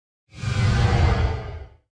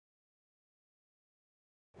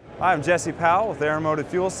Hi, I'm Jesse Powell with Aeromotive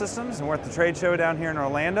Fuel Systems, and we're at the trade show down here in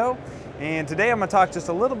Orlando. And today I'm going to talk just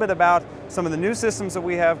a little bit about some of the new systems that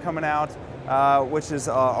we have coming out, which is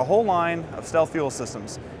a whole line of stealth fuel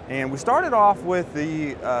systems. And we started off with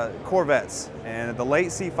the Corvettes, and the late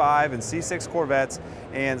C5 and C6 Corvettes,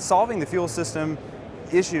 and solving the fuel system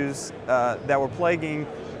issues that were plaguing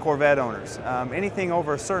Corvette owners. Anything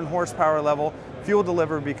over a certain horsepower level, fuel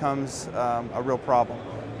delivery becomes a real problem.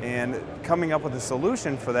 And coming up with a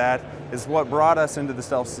solution for that is what brought us into the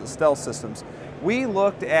stealth systems. We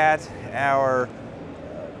looked at our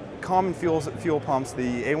common fuel pumps,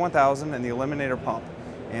 the A1000 and the Eliminator pump.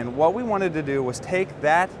 And what we wanted to do was take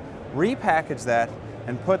that, repackage that,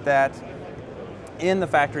 and put that in the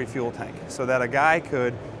factory fuel tank so that a guy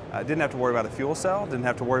didn't have to worry about a fuel cell, didn't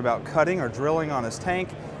have to worry about cutting or drilling on his tank,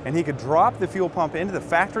 and he could drop the fuel pump into the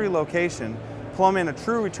factory location, plumb in a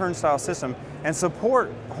true return style system, and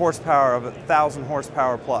support horsepower of 1,000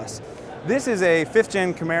 horsepower plus. This is a 5th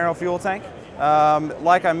gen Camaro fuel tank.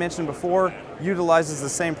 Like I mentioned before, utilizes the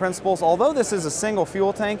same principles. Although this is a single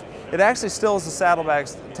fuel tank, it actually still is a saddlebag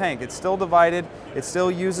tank. It's still divided. It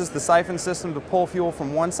still uses the siphon system to pull fuel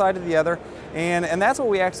from one side to the other. And that's what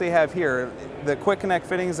we actually have here. The quick connect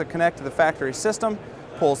fittings that connect to the factory system,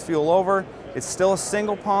 pulls fuel over. It's still a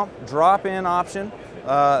single pump, drop-in option.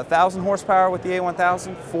 1,000 horsepower with the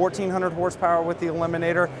A1000, 1,400 horsepower with the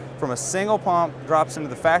Eliminator. From a single pump, drops into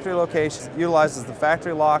the factory location, utilizes the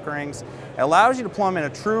factory lock rings, allows you to plumb in a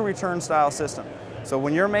true return style system. So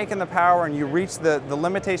when you're making the power and you reach the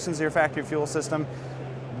limitations of your factory fuel system,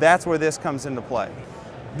 that's where this comes into play.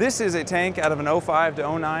 This is a tank out of an 05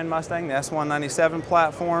 to 09 Mustang, the S197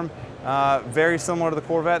 platform, very similar to the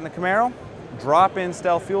Corvette and the Camaro. Drop-in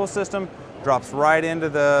stealth fuel system, drops right into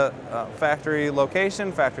the factory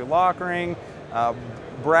location, factory lock ring,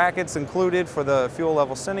 brackets included for the fuel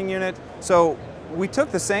level sending unit. So we took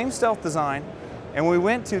the same stealth design and we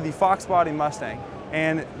went to the Fox body Mustang.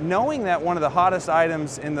 And knowing that one of the hottest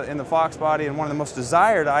items in the Fox body and one of the most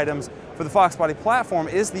desired items for the Fox body platform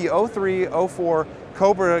is the 03-04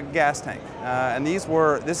 Cobra gas tank. And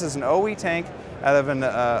this is an OE tank out of an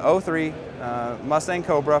 03 Mustang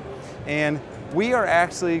Cobra. And we are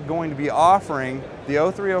actually going to be offering the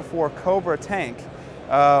 03-04 Cobra tank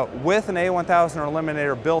with an A1000 or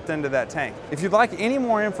Eliminator built into that tank. If you'd like any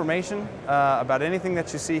more information about anything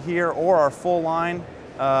that you see here or our full line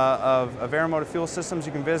of Aeromotive fuel systems,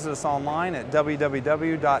 you can visit us online at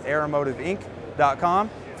www.aeromotiveinc.com.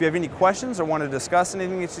 If you have any questions or want to discuss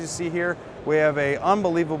anything that you see here, we have an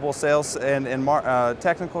unbelievable sales and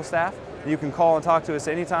technical staff. You can call and talk to us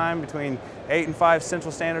anytime between 8 and 5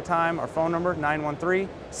 Central Standard Time. Our phone number,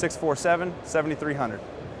 913-647-7300.